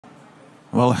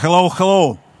Well, hello,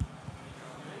 hello.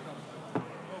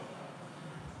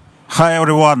 Hi,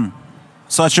 everyone.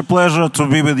 Such a pleasure to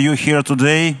be with you here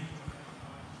today.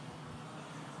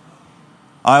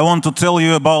 I want to tell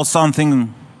you about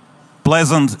something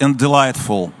pleasant and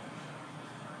delightful.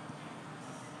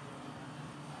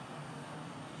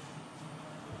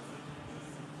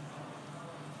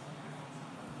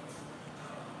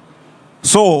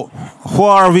 So, who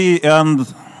are we and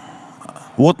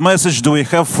what message do we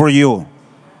have for you?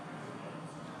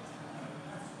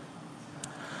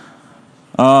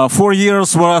 4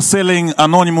 years we are selling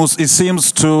anonymous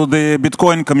eSIMs to the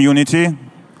Bitcoin community.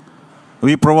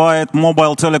 We provide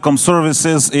mobile telecom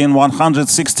services in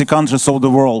 160 countries of the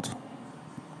world.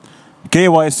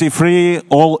 KYC-free,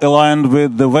 all aligned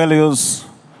with the values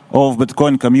of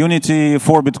Bitcoin community,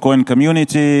 for Bitcoin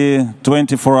community,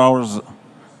 24 hours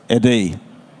a day.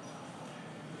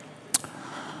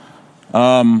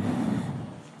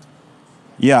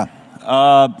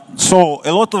 So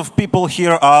a lot of people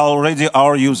here are already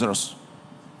our users.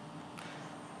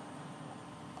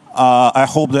 I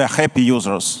hope they're happy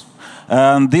users.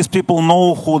 And these people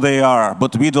know who they are,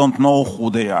 but we don't know who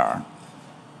they are.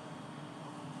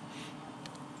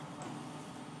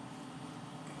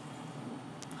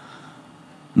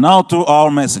 Now to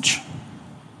our message.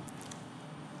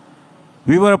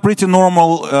 We were a pretty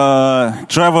normal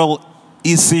travel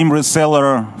eSIM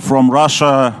reseller from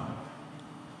Russia.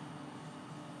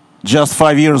 Just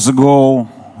 5 years ago,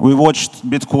 we watched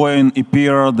Bitcoin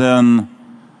appear, then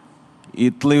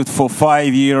it lived for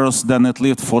 5 years, then it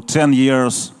lived for 10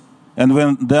 years. And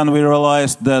then we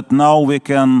realized that now we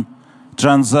can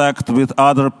transact with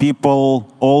other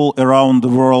people all around the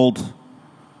world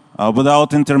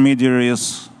without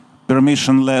intermediaries,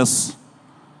 permissionless.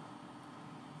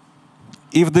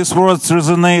 If these words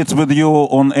resonate with you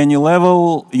on any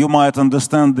level, you might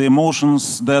understand the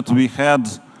emotions that we had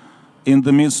in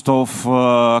the midst of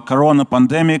corona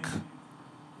pandemic.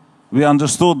 We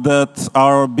understood that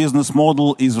our business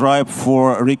model is ripe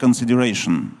for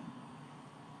reconsideration.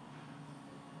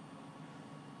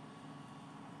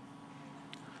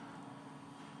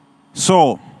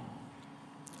 So,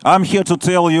 I'm here to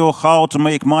tell you how to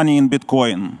make money in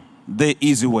Bitcoin, the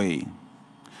easy way.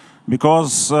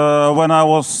 Because when I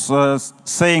was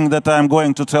saying that I'm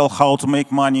going to tell how to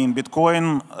make money in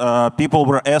Bitcoin, people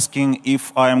were asking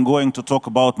if I am going to talk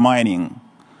about mining.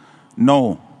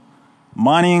 No.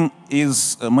 Mining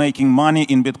is making money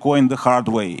in Bitcoin the hard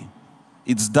way.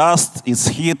 It's dust, it's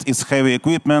heat, it's heavy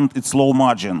equipment, it's low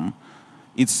margin.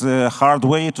 It's a hard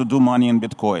way to do money in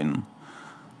Bitcoin.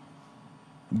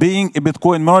 Being a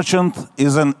Bitcoin merchant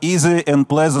is an easy and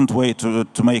pleasant way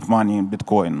to make money in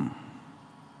Bitcoin.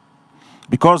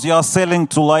 Because you are selling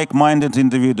to like-minded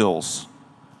individuals.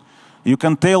 You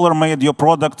can tailor-made your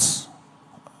products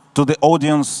to the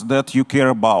audience that you care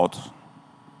about.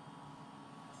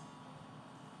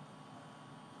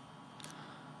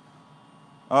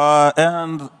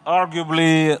 And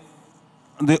arguably,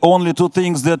 the only two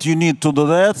things that you need to do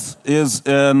that is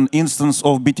an instance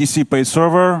of BTC Pay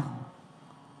Server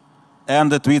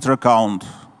and a Twitter account.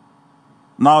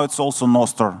 Now it's also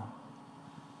Nostr.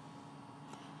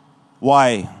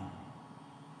 Why?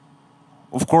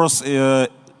 Of course,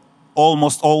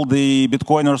 almost all the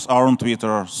Bitcoiners are on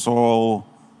Twitter, so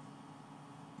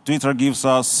Twitter gives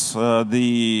us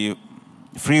the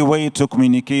free way to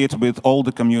communicate with all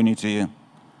the community.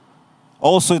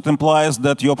 Also, it implies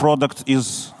that your product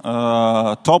is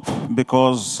top,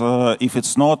 because if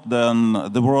it's not, then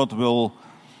the word will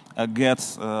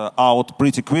get out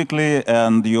pretty quickly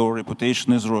and your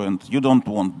reputation is ruined. You don't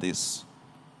want this.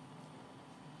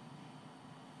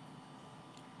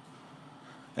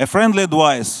 A friendly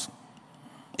advice.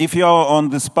 If you are on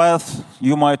this path,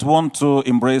 you might want to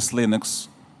embrace Linux.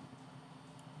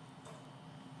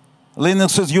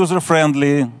 Linux is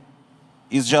user-friendly.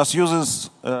 It just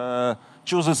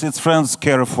chooses its friends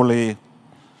carefully.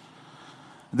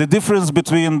 The difference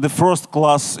between the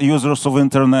first-class users of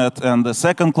Internet and the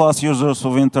second-class users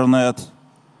of Internet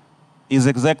is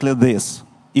exactly this.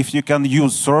 If you can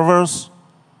use servers,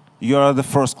 you are the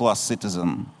first-class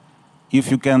citizen. If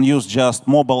you can use just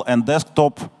mobile and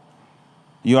desktop,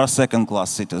 you are second-class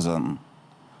citizen.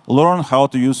 Learn how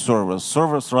to use servers.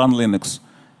 Servers run Linux.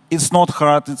 It's not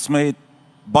hard. It's made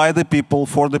by the people,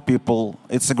 for the people.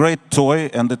 It's a great toy,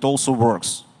 and it also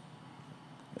works.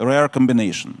 A rare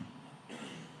combination.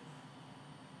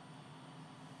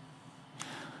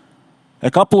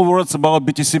 A couple of words about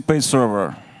BTC Pay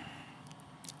Server.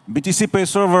 BTC Pay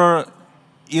Server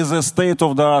is a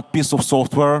state-of-the-art piece of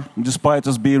software, despite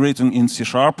it being written in C#.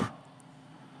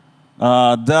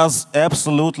 Does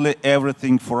absolutely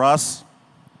everything for us.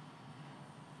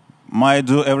 might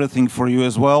do everything for you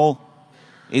as well.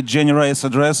 It generates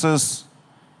addresses,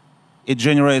 it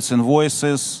generates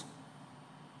invoices,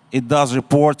 it does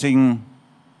reporting,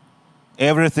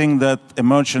 everything that a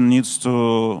merchant needs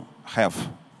to have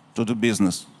to do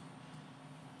business.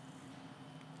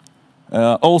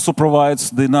 Also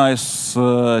provides the nice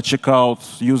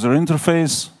checkout user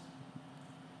interface,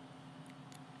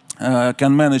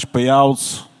 can manage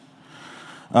payouts.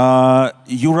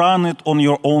 You run it on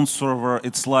your own server.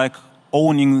 It's like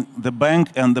owning the bank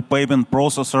and the payment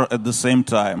processor at the same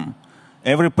time.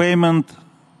 Every payment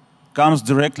comes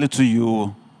directly to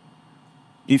you.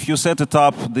 If you set it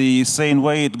up the same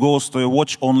way, it goes to a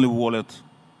watch-only wallet.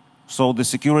 So the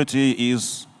security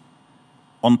is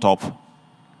on top.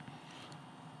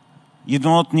 You do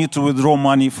not need to withdraw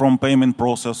money from payment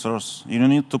processors. You don't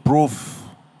need to prove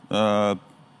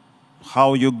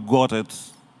how you got it.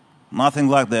 Nothing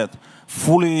like that.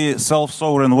 Fully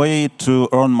self-sovereign way to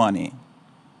earn money.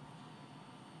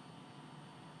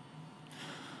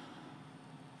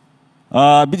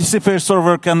 BTC Pay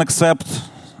Server can accept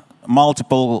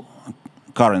multiple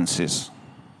currencies.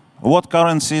 What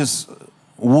currencies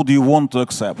would you want to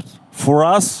accept? For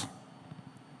us,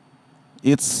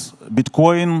 it's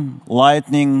Bitcoin,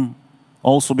 Lightning,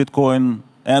 also Bitcoin,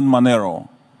 and Monero.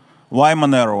 Why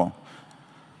Monero?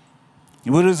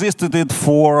 We resisted it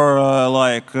for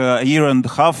like a year and a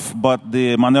half, but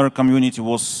the Monero community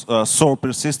was so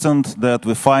persistent that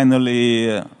we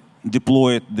finally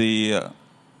deployed the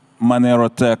Monero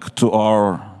tech to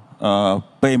our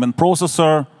payment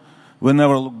processor. We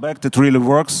never look back. It really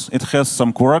works. It has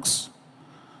some quirks.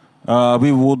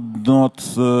 We would not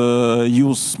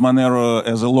use Monero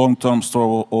as a long-term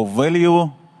store of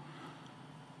value,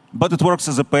 but it works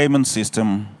as a payment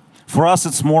system. For us,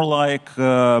 it's more like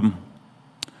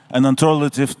an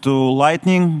alternative to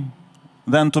Lightning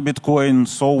than to Bitcoin,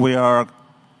 so we are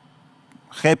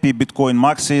happy Bitcoin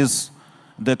maxis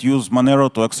that use Monero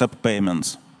to accept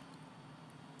payments.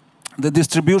 The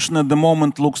distribution at the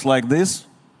moment looks like this.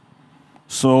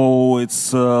 So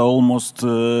it's almost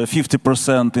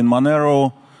 50% in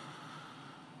Monero.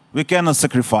 We cannot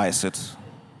sacrifice it.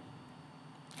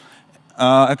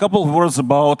 A couple of words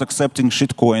about accepting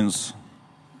shitcoins.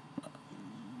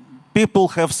 People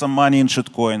have some money in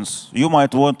shitcoins. You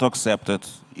might want to accept it.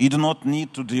 You do not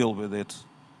need to deal with it.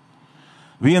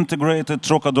 We integrated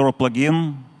Trocadero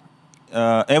plugin.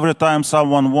 Every time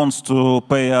someone wants to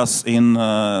pay us in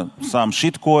some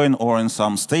shitcoin or in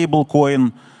some stable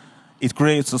coin, it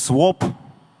creates a swap.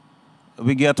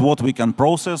 We get what we can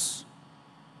process,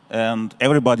 and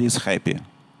everybody is happy.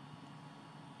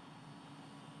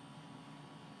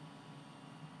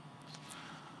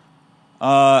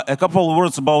 A couple of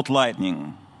words about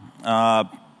Lightning.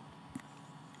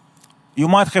 You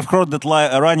might have heard that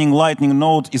running Lightning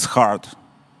node is hard.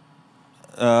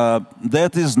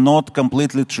 That is not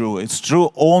completely true. It's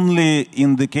true only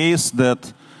in the case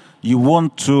that you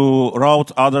want to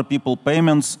route other people's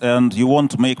payments and you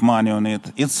want to make money on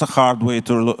it. It's a hard way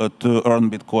to earn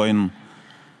Bitcoin.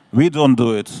 We don't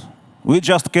do it. We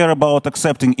just care about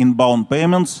accepting inbound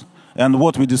payments, and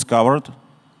what we discovered,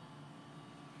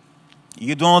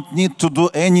 you don't need to do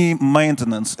any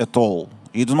maintenance at all.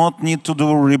 You do not need to do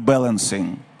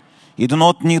rebalancing. You do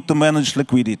not need to manage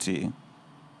liquidity.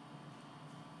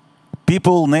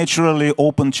 People naturally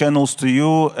open channels to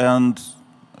you and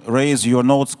raise your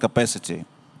node's capacity.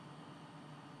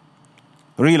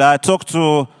 Really, I talk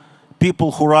to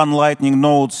people who run Lightning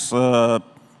nodes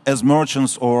as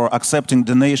merchants or accepting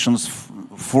donations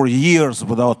for years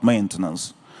without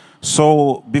maintenance.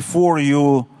 So before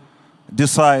you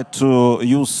decide to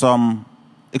use some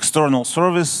external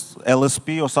service,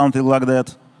 LSP or something like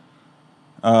that,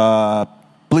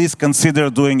 please consider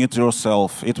doing it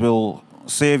yourself. It will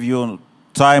save you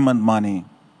time and money.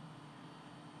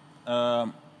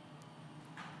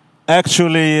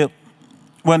 Actually,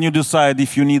 when you decide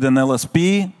if you need an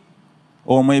LSP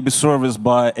or maybe service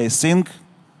by async,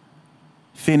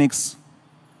 Phoenix,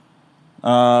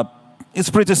 it's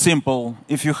pretty simple.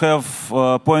 If you have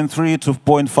 0.3 to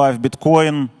 0.5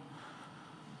 Bitcoin,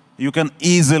 you can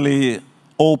easily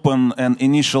open an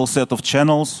initial set of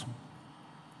channels.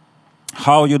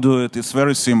 How you do it is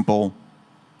very simple.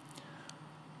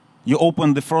 You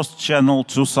open the first channel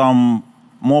to some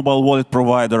mobile wallet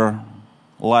provider,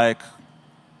 like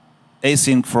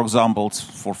Async, for example,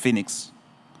 for Phoenix,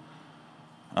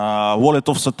 Wallet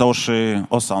of Satoshi,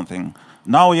 or something.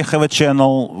 Now you have a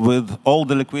channel with all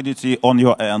the liquidity on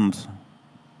your end.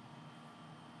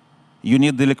 You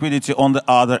need the liquidity on the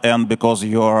other end because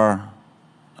you're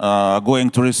going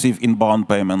to receive inbound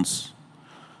payments.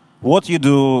 What you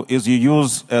do is you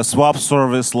use a swap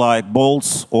service like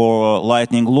Bolts or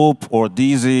Lightning Loop or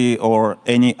Dizzy or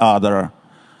any other.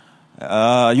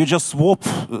 You just swap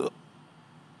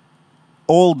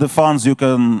all the funds you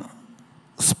can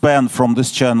spend from this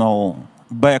channel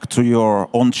back to your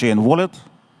on-chain wallet.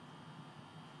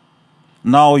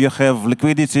 Now you have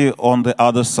liquidity on the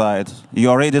other side. You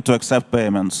are ready to accept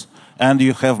payments, and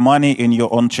you have money in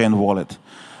your on-chain wallet.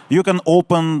 You can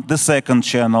open the second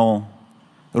channel,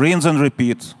 rinse and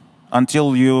repeat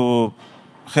until you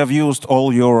have used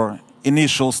all your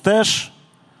initial stash,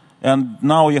 and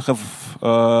now you have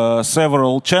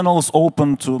several channels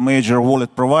open to major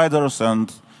wallet providers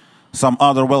and some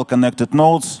other well-connected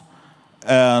nodes,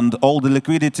 and all the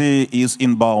liquidity is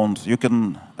inbound. You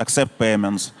can accept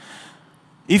payments.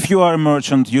 If you are a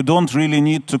merchant, you don't really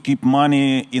need to keep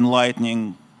money in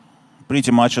Lightning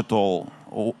pretty much at all.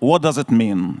 What does it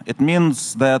mean? It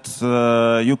means that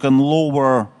you can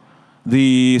lower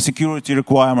the security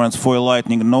requirements for a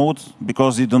Lightning node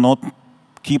because you do not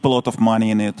keep a lot of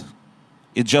money in it.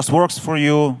 It just works for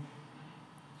you.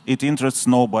 It interests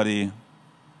nobody.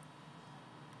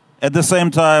 At the same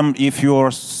time, if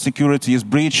your security is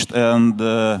breached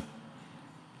and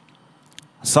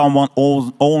someone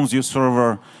owns your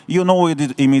server, you know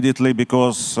it immediately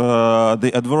because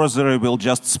the adversary will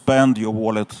just spend your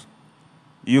wallet.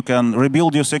 You can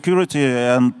rebuild your security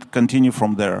and continue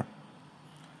from there.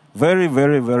 Very,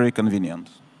 very, very convenient.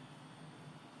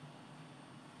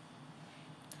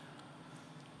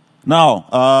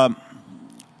 Now,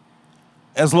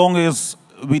 as long as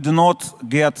we do not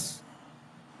get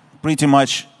pretty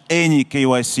much any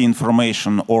KYC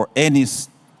information or any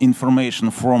information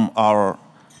from our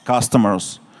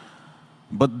customers,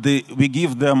 but we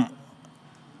give them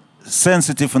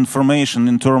sensitive information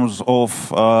in terms of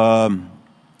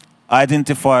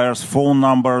identifiers, phone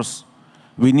numbers,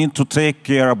 we need to take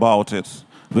care about it.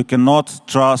 We cannot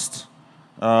trust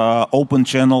open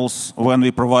channels when we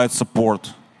provide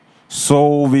support.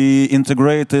 So we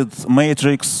integrated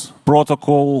Matrix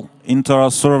protocol into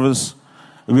our service.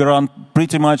 We run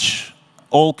pretty much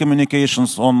all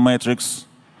communications on Matrix.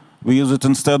 We use it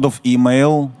instead of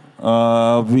email.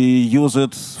 We use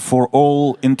it for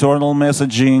all internal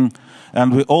messaging,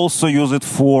 and we also use it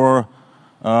for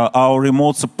our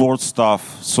remote support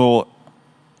stuff. So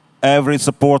every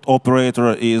support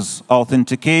operator is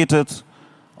authenticated.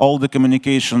 All the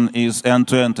communication is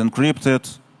end-to-end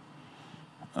encrypted.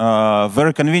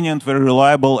 Very convenient, very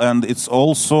reliable, and it's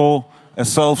also a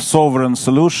self-sovereign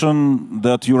solution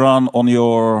that you run on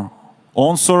your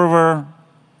own server.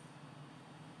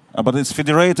 But it's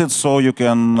federated, so you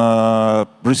can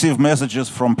receive messages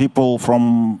from people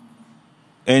from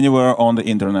anywhere on the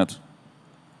internet.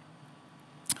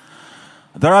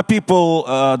 There are people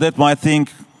that might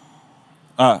think,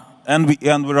 and we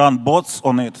run bots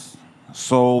on it.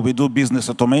 So we do business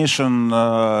automation.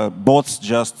 Bots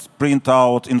just print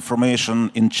out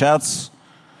information in chats,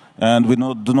 and we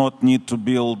do not need to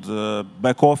build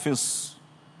back office,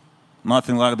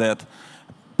 nothing like that.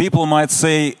 People might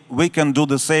say, we can do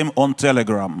the same on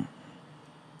Telegram.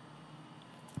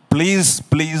 Please,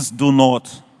 please do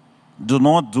not. Do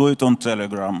not do it on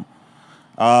Telegram.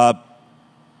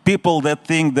 People that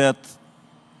think that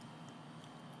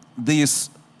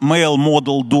this male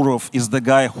model Durov is the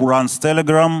guy who runs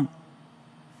Telegram,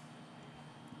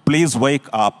 please wake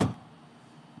up.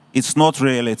 It's not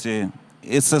reality.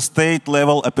 It's a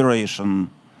state-level operation.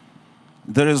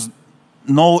 There is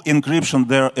no encryption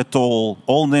there at all.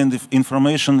 All the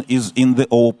information is in the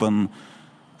open.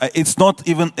 It's not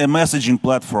even a messaging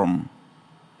platform.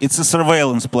 It's a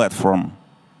surveillance platform.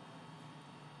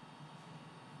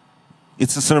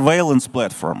 It's a surveillance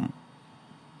platform.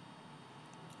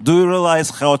 Do you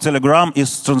realize how Telegram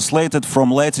is translated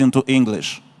from Latin to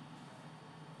English?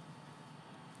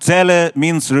 Tele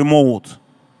means remote.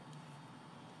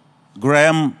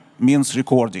 Gram means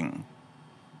recording.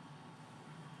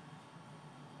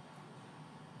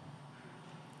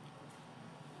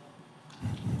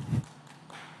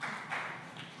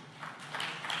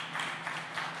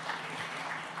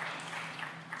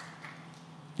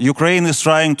 Ukraine is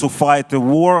trying to fight a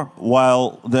war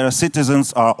while their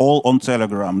citizens are all on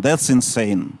Telegram. That's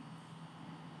insane.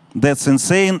 That's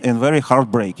insane and very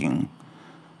heartbreaking.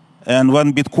 And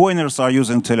when Bitcoiners are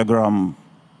using Telegram,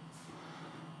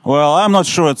 well, I'm not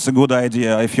sure it's a good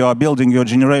idea. If you are building your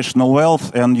generational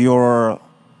wealth and your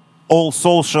all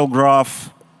social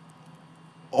graph,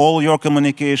 all your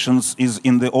communications is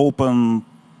in the open,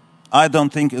 I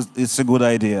don't think it's a good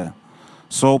idea.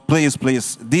 So please,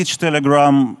 please, ditch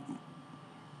Telegram,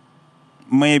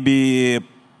 maybe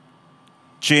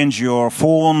change your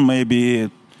phone,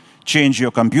 maybe change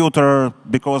your computer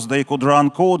because they could run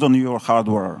code on your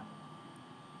hardware.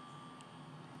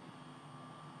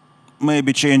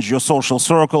 Maybe change your social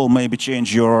circle, maybe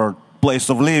change your place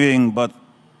of living, but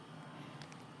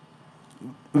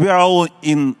we are all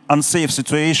in unsafe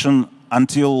situation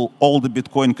until all the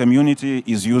Bitcoin community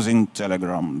is using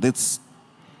Telegram. That's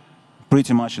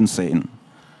pretty much insane.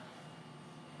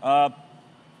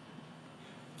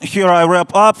 Here I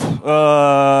wrap up.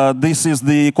 This is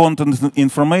the content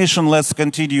information. Let's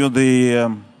continue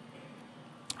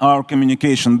our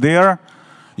communication there.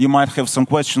 You might have some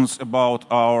questions about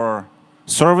our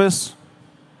service.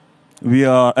 We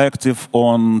are active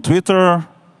on Twitter.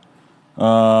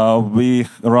 We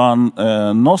run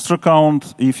a Nostr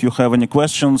account. If you have any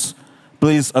questions,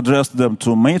 please address them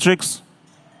to Matrix.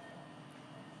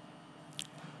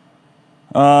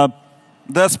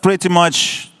 That's pretty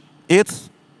much it.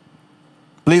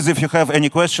 Please, if you have any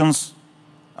questions,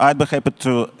 I'd be happy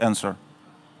to answer.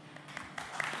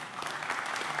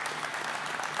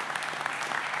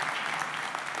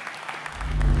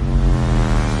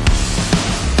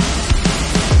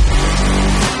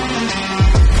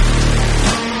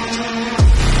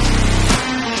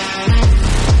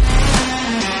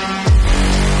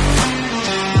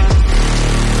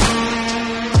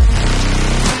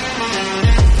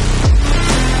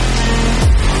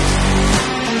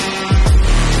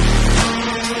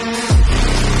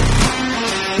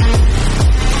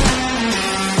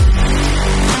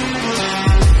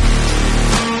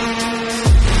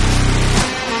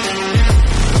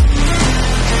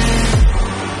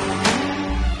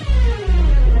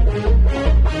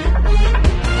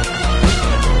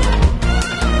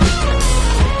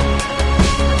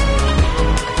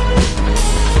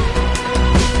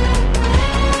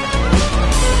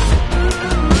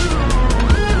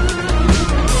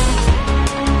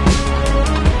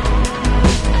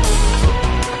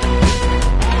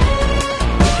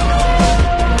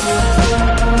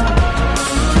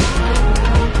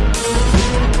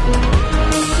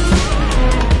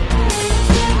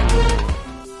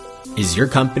 Is your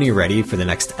company ready for the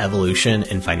next evolution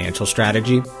in financial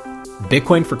strategy?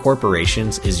 Bitcoin for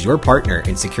Corporations is your partner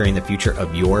in securing the future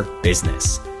of your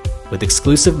business. With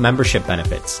exclusive membership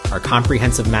benefits, our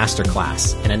comprehensive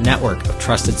masterclass, and a network of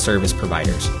trusted service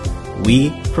providers, we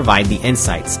provide the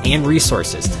insights and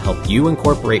resources to help you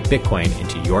incorporate Bitcoin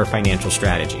into your financial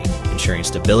strategy, ensuring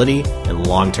stability and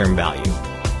long-term value.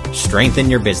 Strengthen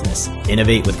your business.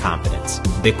 Innovate with confidence.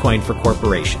 Bitcoin for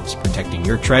Corporations, protecting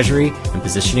your treasury and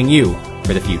positioning you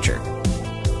for the future.